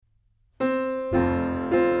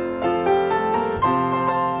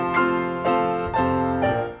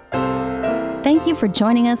you for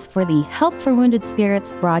joining us for the Help for Wounded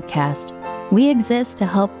Spirits broadcast. We exist to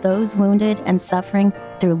help those wounded and suffering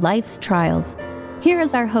through life's trials. Here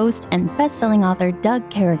is our host and best-selling author,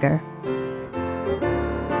 Doug Carriger.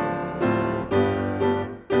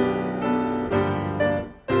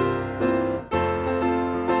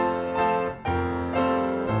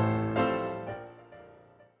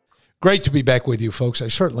 Great to be back with you, folks. I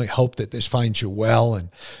certainly hope that this finds you well and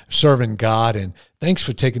serving God. And thanks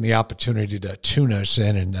for taking the opportunity to tune us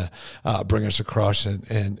in and bring us across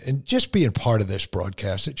and just being part of this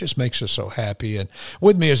broadcast. It just makes us so happy. And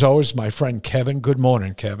with me, as always, my friend Kevin. Good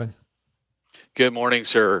morning, Kevin. Good morning,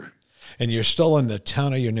 sir. And you're still in the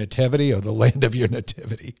town of your nativity or the land of your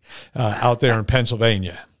nativity out there in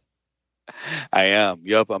Pennsylvania. I am.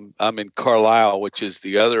 Yep. I'm in Carlisle, which is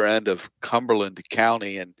the other end of Cumberland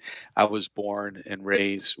County, and I was born and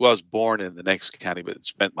raised. Well, I was born in the next county, but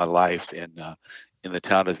spent my life in the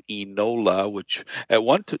town of Enola, which at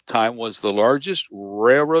one time was the largest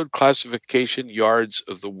railroad classification yards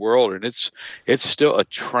of the world, and it's still a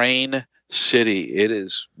train city. It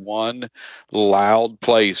is one loud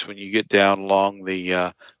place when you get down along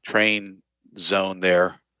the train zone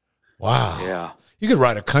there. Wow. Yeah. You could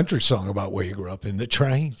write a country song about where you grew up in the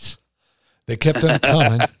trains. They kept on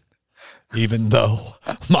coming, even though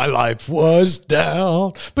my life was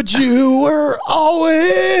down, but you were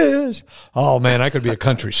always. Oh, man, I could be a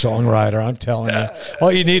country songwriter, I'm telling you.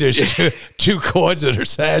 All you need is two chords and a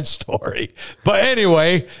sad story. But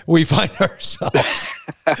anyway, we find ourselves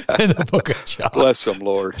in the book of John. Bless him,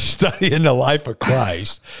 Lord. Studying the life of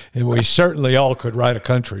Christ. And we certainly all could write a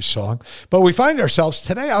country song. But we find ourselves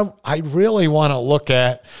today, I really want to look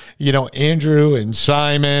at, Andrew and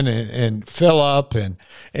Simon and Philip and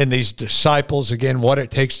these disciples, again, what it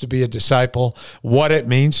takes to be a disciple, what it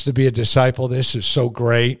means to be a disciple. This is so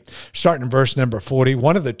great. Starting in verse number 40,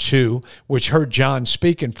 one of the two which heard John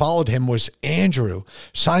speak and followed him was Andrew,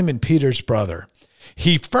 Simon Peter's brother.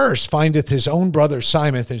 He first findeth his own brother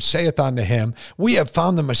Simon and saith unto him, We have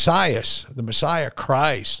found the Messiah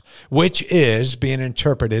Christ, which is, being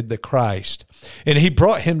interpreted, the Christ. And he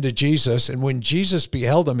brought him to Jesus, and when Jesus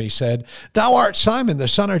beheld him, he said, Thou art Simon, the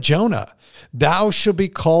son of Jonah. Thou shalt be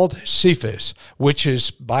called Cephas, which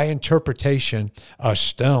is, by interpretation, a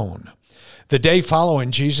stone. The day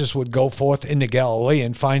following, Jesus would go forth into Galilee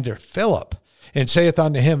and find Philip, and saith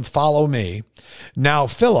unto him, Follow me. Now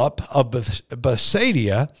Philip of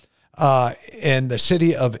Bethsaida, and the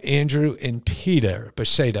city of Andrew and Peter,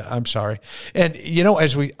 Bethsaida, I'm sorry. And,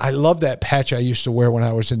 I love that patch I used to wear when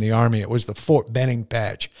I was in the Army. It was the Fort Benning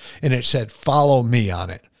patch, and it said, Follow me on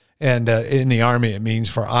it. And in the Army, it means,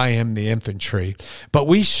 for I am the infantry. But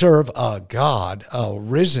we serve a God, a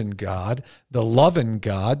risen God, the loving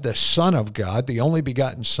God, the Son of God, the only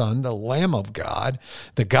begotten Son, the Lamb of God,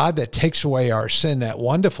 the God that takes away our sin, that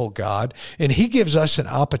wonderful God. And he gives us an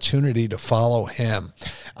opportunity to follow him.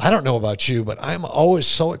 I don't know about you, but I'm always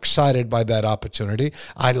so excited by that opportunity.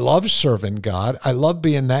 I love serving God. I love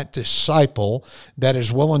being that disciple that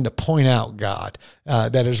is willing to point out God,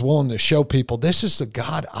 that is willing to show people this is the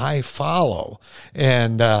God I follow.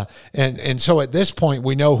 And so at this point,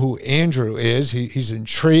 we know who Andrew is. He's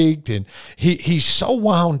intrigued, and he's so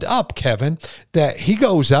wound up, Kevin, that he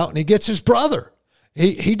goes out and he gets his brother.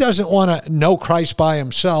 He doesn't want to know Christ by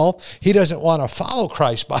himself. He doesn't want to follow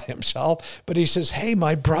Christ by himself, but he says, hey,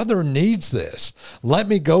 my brother needs this. Let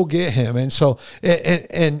me go get him. And so,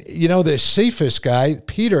 this Cephas guy,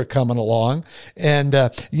 Peter, coming along, and,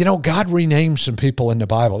 God renames some people in the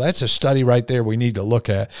Bible. That's a study right there we need to look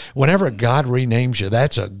at. Whenever God renames you,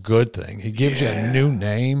 that's a good thing. He gives you a new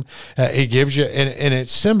name. He gives you, and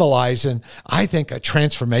it's symbolizing, I think, a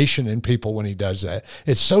transformation in people when he does that.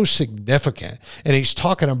 It's so significant. And he's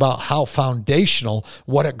talking about how foundational,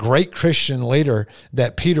 what a great Christian leader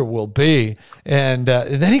that Peter will be. And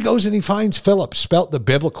then he goes and he finds Philip, spelt the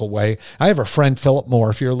biblical way. I have a friend, Philip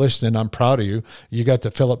Moore. If you're listening, I'm proud of you. You got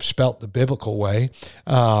the Philip spelt the biblical way.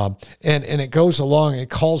 And it goes along.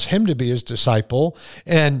 It calls him to be his disciple.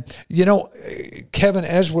 And, Kevin,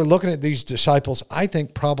 as we're looking at these disciples, I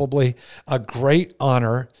think probably a great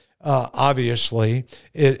honor, obviously,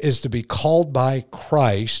 is to be called by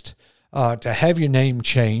Christ, to have your name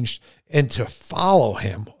changed, and to follow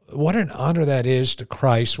him. What an honor that is to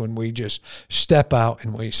Christ when we just step out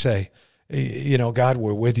and we say, God,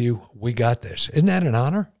 we're with you. We got this. Isn't that an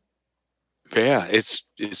honor? Yeah, it's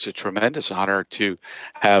a tremendous honor to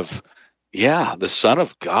have, the Son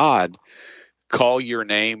of God call your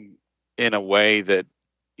name in a way that,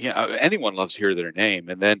 anyone loves to hear their name.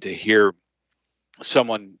 And then to hear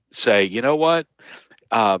someone say, you know what,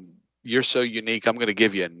 you're so unique, I'm going to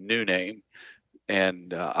give you a new name.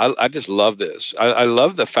 I just love this. I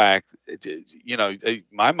love the fact,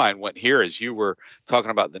 my mind went here as you were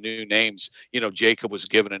talking about the new names. Jacob was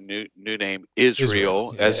given a new name,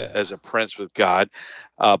 Israel, Yeah. as a prince with God.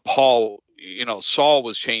 Paul, Saul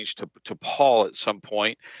was changed to Paul at some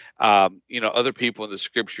point. Other people in the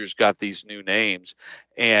scriptures got these new names,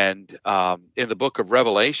 and in the book of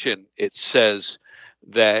Revelation, it says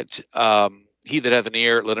that. He that hath an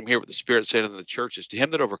ear, let him hear what the Spirit saith unto the churches. To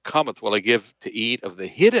him that overcometh will I give to eat of the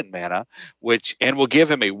hidden manna, and will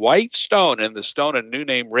give him a white stone, and the stone a new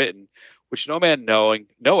name written, which no man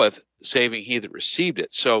knoweth, saving he that received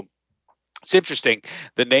it. So it's interesting.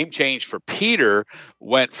 The name change for Peter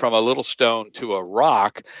went from a little stone to a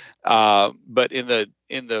rock, but in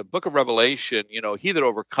the book of Revelation, he that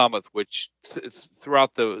overcometh, which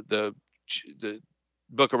throughout the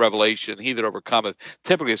book of Revelation, he that overcometh,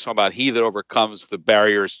 typically it's talking about he that overcomes the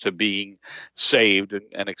barriers to being saved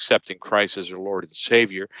and accepting Christ as their Lord and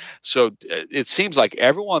Savior. So it seems like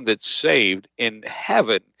everyone that's saved in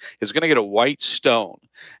heaven is going to get a white stone.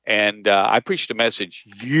 And I preached a message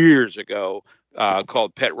years ago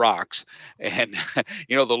called Pet Rocks. And,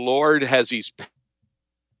 the Lord has these.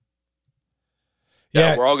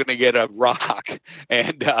 Yeah, we're all going to get a rock,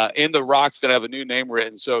 and in the rock's going to have a new name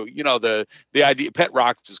written. So the idea, Pet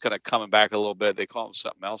Rocks is kind of coming back a little bit. They call them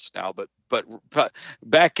something else now, but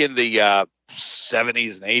back in the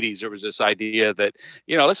 70s and 80s, there was this idea that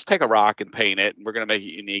let's take a rock and paint it, and we're going to make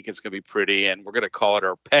it unique. It's going to be pretty, and we're going to call it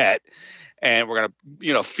our pet, and we're going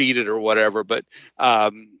to feed it or whatever. But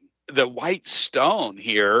the white stone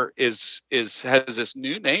here has this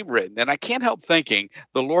new name written, and I can't help thinking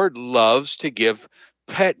the Lord loves to give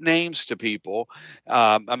pet names to people.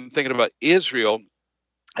 I'm thinking about Israel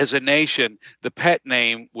as a nation. The pet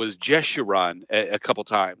name was Jeshurun a couple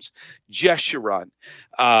times. Jeshurun.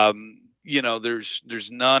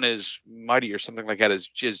 There's none as mighty or something like that as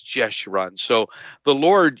Jeshurun. So the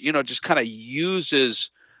Lord, just kind of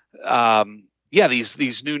uses.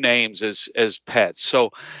 These new names as pets.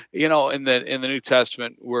 So, in the New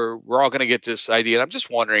Testament, we're all going to get this idea. And I'm just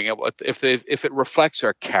wondering if it reflects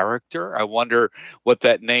our character. I wonder what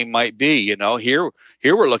that name might be. Here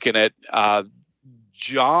we're looking at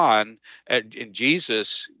John and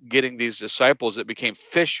Jesus getting these disciples that became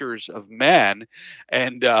fishers of men,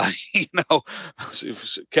 and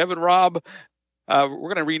Kevin Robb. We're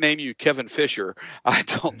going to rename you Kevin Fisher. I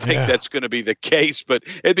don't think that's going to be the case, but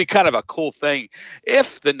it'd be kind of a cool thing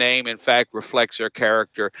if the name, in fact, reflects their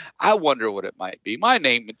character. I wonder what it might be. My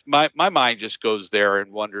mind just goes there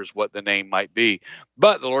and wonders what the name might be,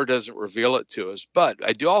 but the Lord doesn't reveal it to us. But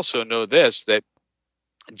I do also know this, that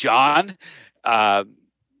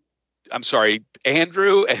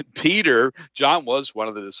Andrew and Peter. John was one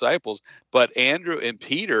of the disciples, but Andrew and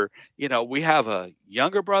Peter, we have a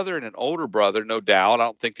younger brother and an older brother, no doubt. I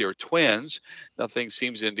don't think they were twins. Nothing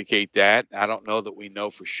seems to indicate that. I don't know that we know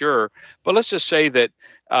for sure, but let's just say that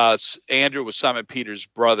Andrew was Simon Peter's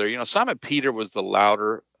brother. Simon Peter was the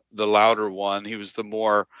louder one. He was the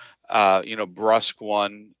more brusque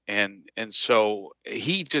one, and so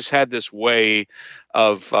he just had this way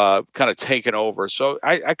of kind of taking over. So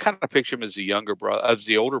I kind of picture him as the older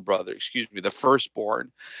brother, the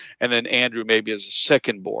firstborn, and then Andrew maybe as a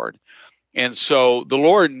secondborn. And so the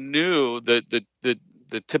Lord knew the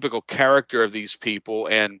typical character of these people,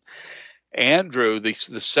 and Andrew, the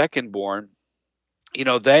secondborn. I'm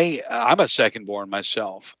a secondborn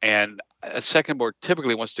myself, and a secondborn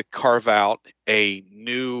typically wants to carve out a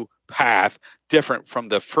new path different from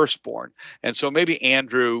the firstborn. And so maybe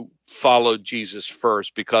Andrew followed Jesus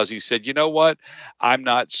first because he said, you know what, I'm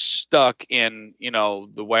not stuck in,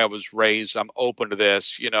 the way I was raised. I'm open to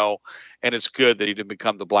this, and it's good that he didn't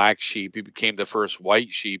become the black sheep. He became the first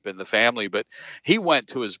white sheep in the family. But he went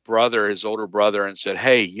to his older brother, and said,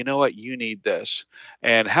 hey, you know what, you need this.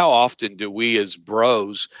 And how often do we as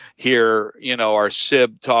bros hear, our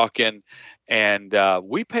sib talking, and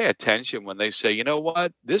we pay attention when they say, you know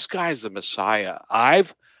what, this guy's the Messiah.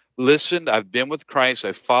 I've listened. I've been with Christ.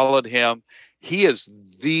 I followed him. He is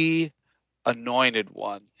the anointed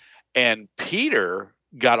one. And Peter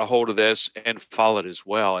got a hold of this and followed as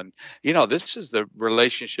well. And, this is the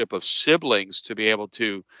relationship of siblings, to be able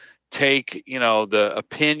to take, the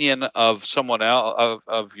opinion of someone else,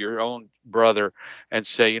 of your own brother, and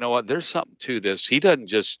say, you know what, there's something to this. He doesn't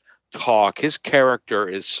just talk. His character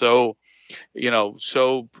is so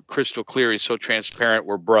crystal clear. He's so transparent.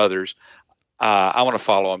 We're brothers. I want to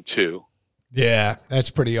follow him too. Yeah, that's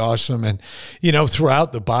pretty awesome. And,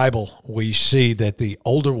 throughout the Bible, we see that the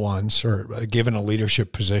older ones are given a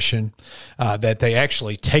leadership position, that they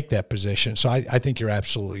actually take that position. So I think you're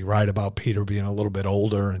absolutely right about Peter being a little bit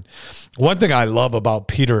older. And one thing I love about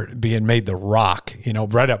Peter being made the rock,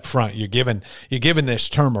 right up front, you're given this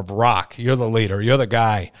term of rock. You're the leader. You're the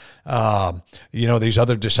guy. These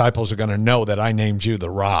other disciples are going to know that I named you the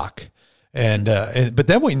rock. But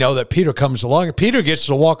then we know that Peter comes along, and Peter gets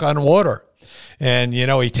to walk on water. And,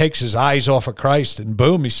 he takes his eyes off of Christ, and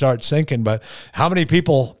boom, he starts sinking. But how many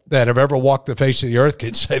people that have ever walked the face of the earth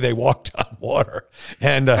can say they walked on water?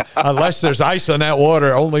 And unless there's ice on that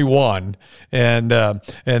water, only one. And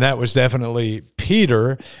that was definitely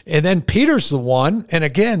Peter. And then Peter's the one, and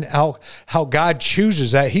again, how God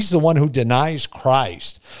chooses that. He's the one who denies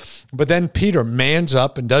Christ. But then Peter mans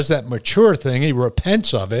up and does that mature thing. He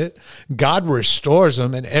repents of it. God restores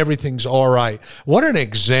him, and everything's all right. What an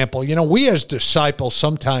example. We as disciples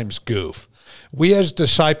sometimes goof. We as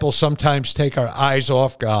disciples sometimes take our eyes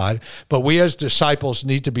off God, but we as disciples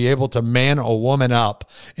need to be able to man a woman up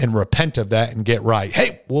and repent of that and get right.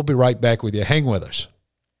 Hey, we'll be right back with you. Hang with us.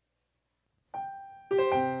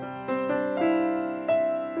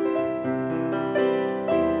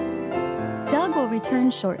 Doug will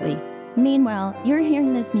return shortly. Meanwhile, you're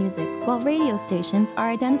hearing this music while radio stations are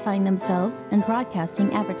identifying themselves and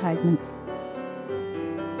broadcasting advertisements.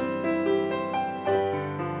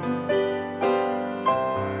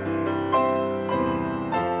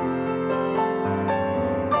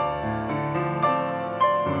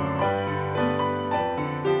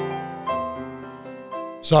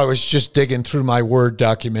 So I was just digging through my Word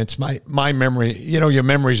documents. My memory, your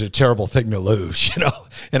memory is a terrible thing to lose,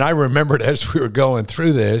 And I remembered as we were going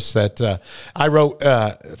through this that I wrote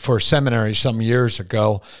for seminary some years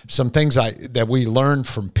ago some things that we learned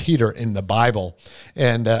from Peter in the Bible,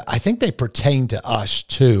 and I think they pertain to us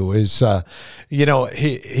too. He's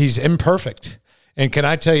imperfect. And can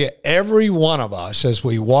I tell you, every one of us, as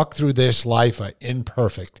we walk through this life, are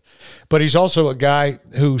imperfect. But he's also a guy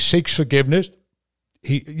who seeks forgiveness.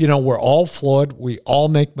 We're all flawed. We all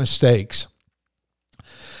make mistakes.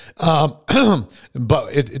 But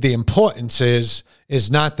the importance is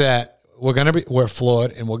not that we're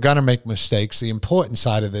flawed and we're going to make mistakes. The important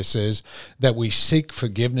side of this is that we seek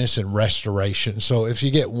forgiveness and restoration. So if you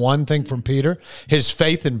get one thing from Peter, his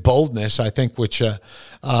faith and boldness, I think, which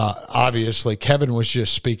obviously Kevin was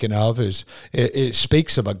just speaking of, it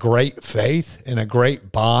speaks of a great faith and a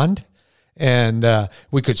great bond. And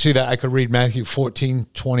we could see that. I could read Matthew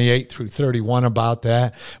 14:28 through 31 about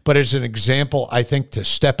that. But as an example, I think to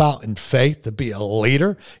step out in faith, to be a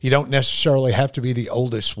leader, you don't necessarily have to be the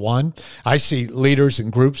oldest one. I see leaders in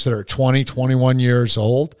groups that are 20, 21 years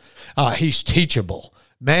old. He's teachable.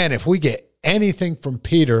 Man, if we get anything from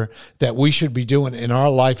Peter that we should be doing in our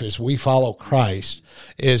life as we follow Christ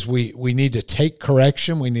is we need to take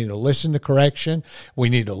correction. We need to listen to correction. We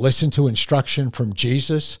need to listen to instruction from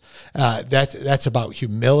Jesus. That's about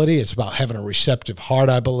humility. It's about having a receptive heart,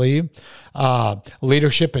 I believe.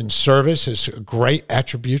 Leadership and service is great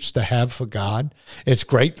attributes to have for God. It's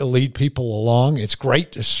great to lead people along. It's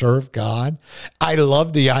great to serve God. I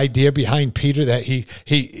love the idea behind Peter that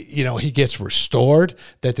he gets restored,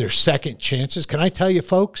 that there's second chances. Can I tell you,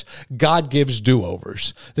 folks, God gives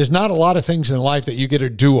do-overs. There's not a lot of things in life that you get a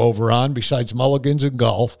do-over on besides mulligans and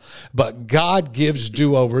golf, but God gives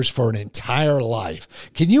do-overs for an entire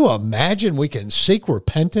life. Can you imagine? We can seek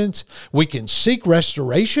repentance, we can seek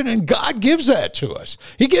restoration, and God gives that to us.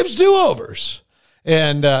 He gives do-overs.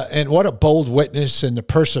 And what a bold witness and the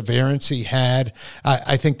perseverance he had.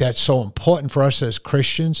 I think that's so important for us as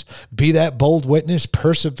Christians. Be that bold witness,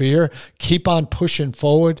 persevere, keep on pushing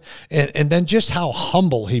forward. And then just how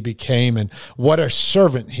humble he became and what a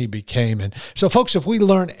servant he became. And so, folks, if we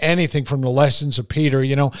learn anything from the lessons of Peter,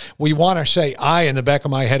 we want to say, I, in the back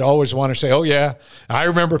of my head, always want to say, oh, yeah, I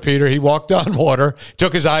remember Peter. He walked on water,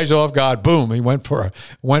 took his eyes off God. Boom, he went for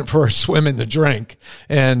a swim in the drink.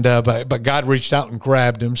 And but God reached out and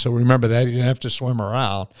grabbed him. So remember that. He didn't have to swim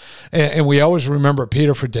around. And we always remember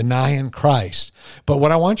Peter for denying Christ. But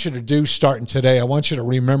what I want you to do starting today, I want you to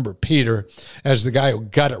remember Peter as the guy who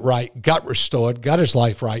got it right, got restored, got his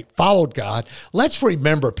life right, followed God. Let's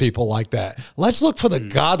remember people like that. Let's look for the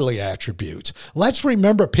godly attributes. Let's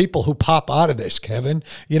remember people who pop out of this, Kevin.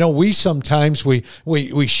 We sometimes,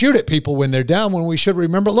 we shoot at people when they're down when we should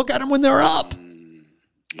remember, look at them when they're up.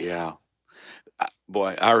 Yeah.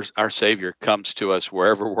 Boy, our Savior comes to us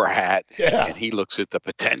wherever we're at, and he looks at the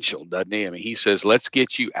potential, doesn't he? I mean, he says, let's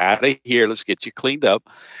get you out of here. Let's get you cleaned up.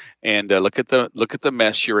 and look at the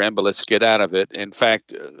mess you're in, but let's get out of it. In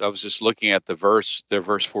fact, I was just looking at verse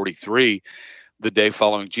 43. The day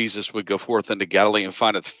following, Jesus would go forth into Galilee and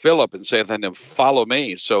findeth Philip and saith unto him, follow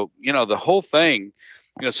me. So, the whole thing,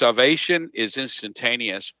 salvation is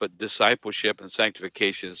instantaneous, but discipleship and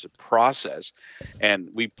sanctification is a process. And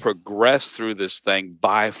we progress through this thing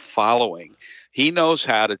by following. He knows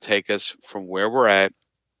how to take us from where we're at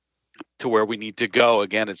to where we need to go.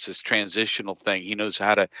 Again, it's this transitional thing. He knows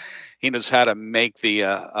how to make the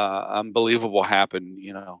unbelievable happen.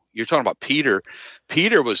 You're talking about Peter.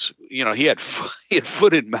 Peter was, he had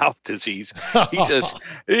foot and mouth disease.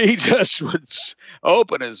 He just would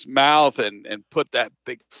open his mouth and put that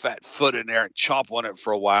big fat foot in there and chomp on it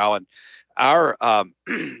for a while. And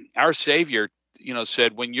our Savior,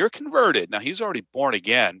 said, when you're converted, now he's already born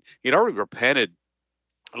again. He'd already repented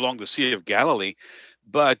along the Sea of Galilee.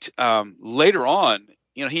 But later on,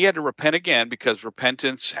 he had to repent again, because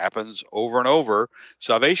repentance happens over and over.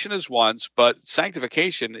 Salvation is once, but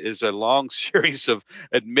sanctification is a long series of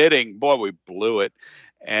admitting, boy, we blew it.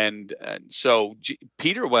 And so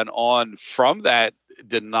Peter went on from that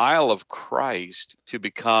denial of Christ to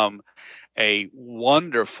become a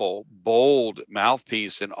wonderful, bold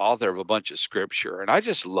mouthpiece and author of a bunch of scripture. And I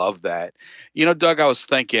just love that. Doug, I was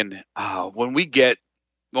thinking, when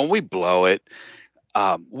we blow it,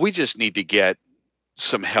 we just need to get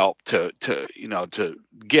some help to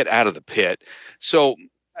get out of the pit. So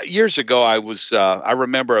years ago, I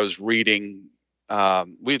remember I was reading.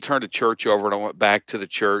 We had turned a church over, and I went back to the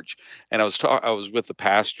church, and I was with the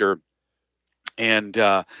pastor, and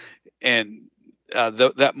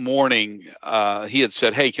that morning, he had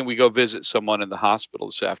said, hey, can we go visit someone in the hospital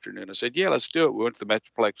this afternoon? I said, yeah, let's do it. We went to the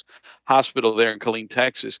Metroplex Hospital there in Killeen,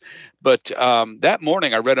 Texas. But that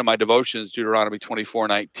morning, I read in my devotions Deuteronomy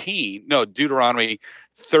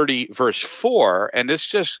 30, verse 4. And this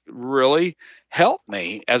just really helped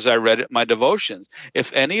me as I read it in my devotions.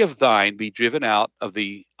 If any of thine be driven out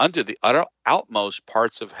unto the outmost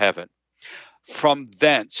parts of heaven, from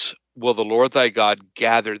thence will the Lord thy God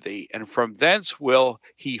gather thee, and from thence will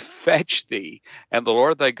he fetch thee, and the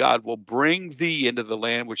Lord thy God will bring thee into the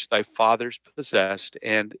land which thy fathers possessed,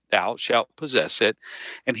 and thou shalt possess it,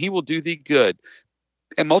 and he will do thee good,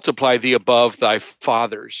 and multiply thee above thy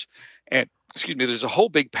fathers. And there's a whole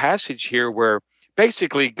big passage here where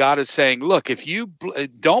basically God is saying, look, if you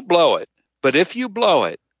don't blow it, but if you blow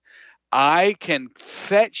it, I can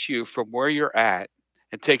fetch you from where you're at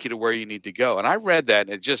and take you to where you need to go. And I read that, and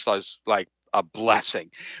it just was like a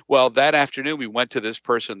blessing. Well, that afternoon, we went to this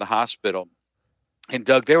person in the hospital. And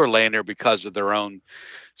Doug, they were laying there because of their own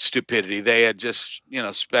stupidity. They had just,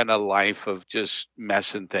 spent a life of just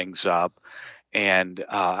messing things up. And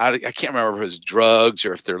I can't remember if it was drugs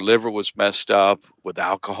or if their liver was messed up with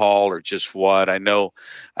alcohol or just what. I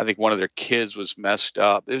think one of their kids was messed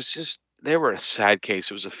up. It was just, they were a sad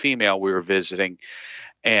case. It was a female we were visiting.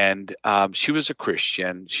 And she was a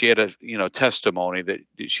Christian. She had a testimony that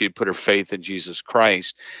she had put her faith in Jesus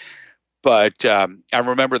Christ. But I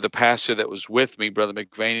remember the pastor that was with me, Brother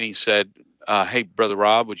McVaney, said, hey, Brother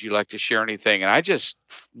Rob, would you like to share anything? And I just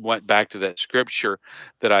went back to that scripture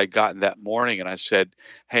that I gotten that morning, and I said,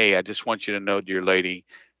 hey, I just want you to know, dear lady,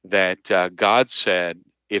 that God said,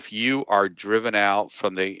 if you are driven out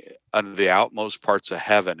from under the outmost parts of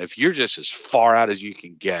heaven, if you're just as far out as you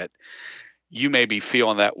can get, you may be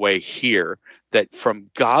feeling that way here, that from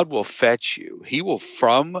God will fetch you. He will,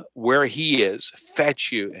 from where he is,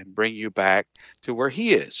 fetch you and bring you back to where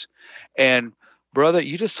he is. And brother,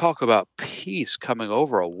 you just talk about peace coming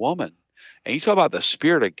over a woman, and you talk about the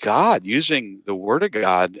Spirit of God using the Word of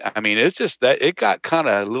God. I mean, it's just that it got kind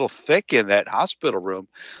of a little thick in that hospital room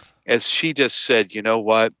as she just said, you know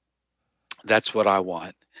what, that's what I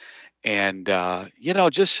want. And,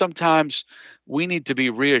 just sometimes we need to be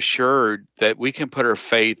reassured that we can put our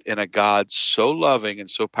faith in a God so loving and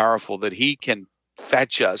so powerful that he can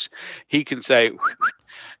fetch us. He can say,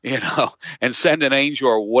 and send an angel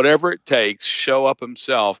or whatever it takes, show up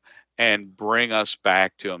himself and bring us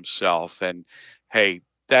back to himself. And hey,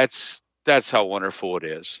 that's how wonderful it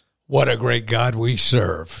is. What a great God we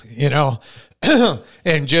serve,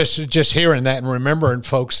 and just hearing that and remembering,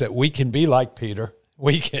 folks, that we can be like Peter.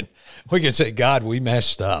 We can say, God, we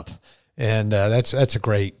messed up. And that's a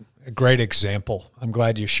great example. I'm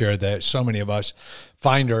glad you shared that. So many of us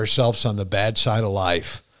find ourselves on the bad side of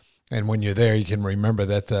life. And when you're there, you can remember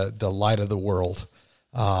that the light of the world,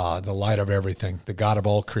 the light of everything, the God of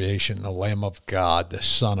all creation, the Lamb of God, the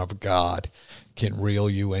Son of God, can reel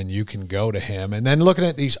you in. You can go to him. And then looking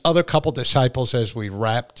at these other couple disciples as we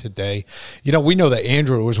wrap today, we know that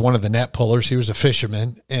Andrew was one of the net pullers. He was a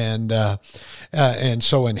fisherman. And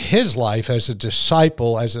so in his life as a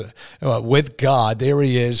disciple, with God, there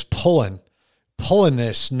he is pulling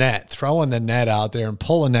this net, throwing the net out there and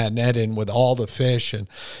pulling that net in with all the fish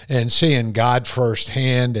and seeing God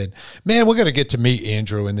firsthand. And man, we're going to get to meet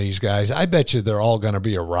Andrew and these guys. I bet you they're all going to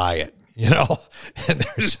be a riot. And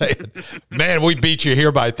they're saying, man, we beat you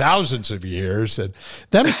here by thousands of years. And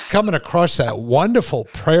them coming across that wonderful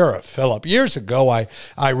prayer of Philip. Years ago,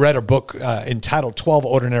 I read a book entitled 12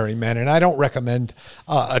 Ordinary Men, and I don't recommend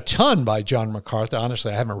a ton by John MacArthur.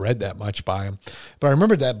 Honestly, I haven't read that much by him. But I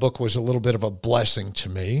remember that book was a little bit of a blessing to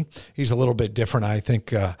me. He's a little bit different. I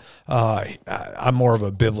think I'm more of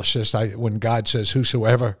a biblicist. When God says,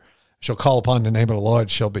 whosoever shall call upon the name of the Lord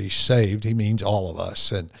shall be saved, he means all of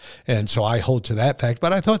us. And so I hold to that fact.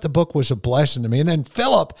 But I thought the book was a blessing to me. And then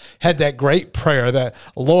Philip had that great prayer that,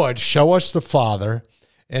 Lord, show us the Father.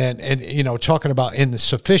 And talking about in the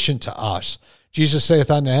sufficient to us. Jesus saith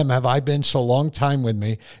unto him, have I been so long time with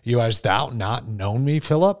me, you hast thou not known me,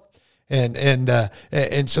 Philip? And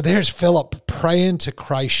so there's Philip praying to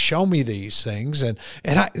Christ, show me these things. And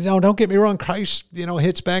I, don't get me wrong, Christ,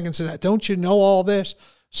 hits back and says, don't you know all this?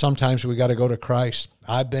 Sometimes we got to go to Christ.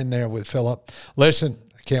 I've been there with Philip. Listen,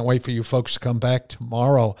 I can't wait for you folks to come back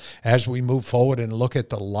tomorrow as we move forward and look at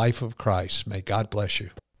the life of Christ. May God bless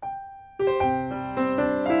you.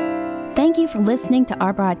 Thank you for listening to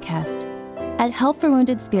our broadcast. At Help for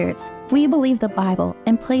Wounded Spirits, we believe the Bible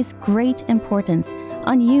and place great importance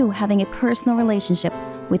on you having a personal relationship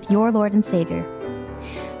with your Lord and Savior.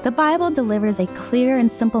 The Bible delivers a clear and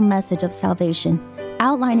simple message of salvation,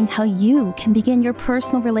 outlining how you can begin your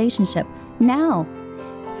personal relationship now.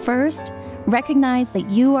 First, recognize that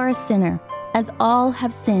you are a sinner, as all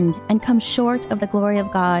have sinned and come short of the glory of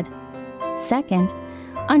God. Second,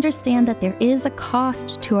 understand that there is a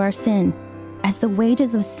cost to our sin, as the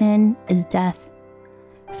wages of sin is death.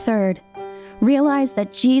 Third, realize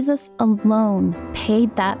that Jesus alone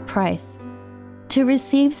paid that price. To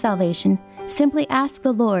receive salvation, simply ask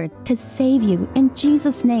the Lord to save you in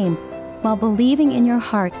Jesus' name, while believing in your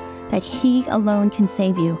heart that He alone can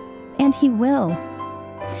save you, and He will.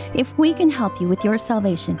 If we can help you with your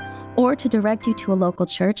salvation or to direct you to a local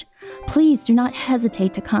church, please do not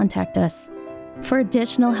hesitate to contact us. For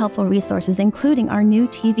additional helpful resources, including our new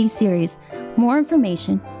TV series, more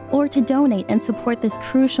information, or to donate and support this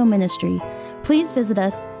crucial ministry, please visit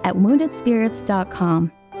us at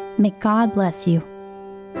woundedspirits.com. May God bless you.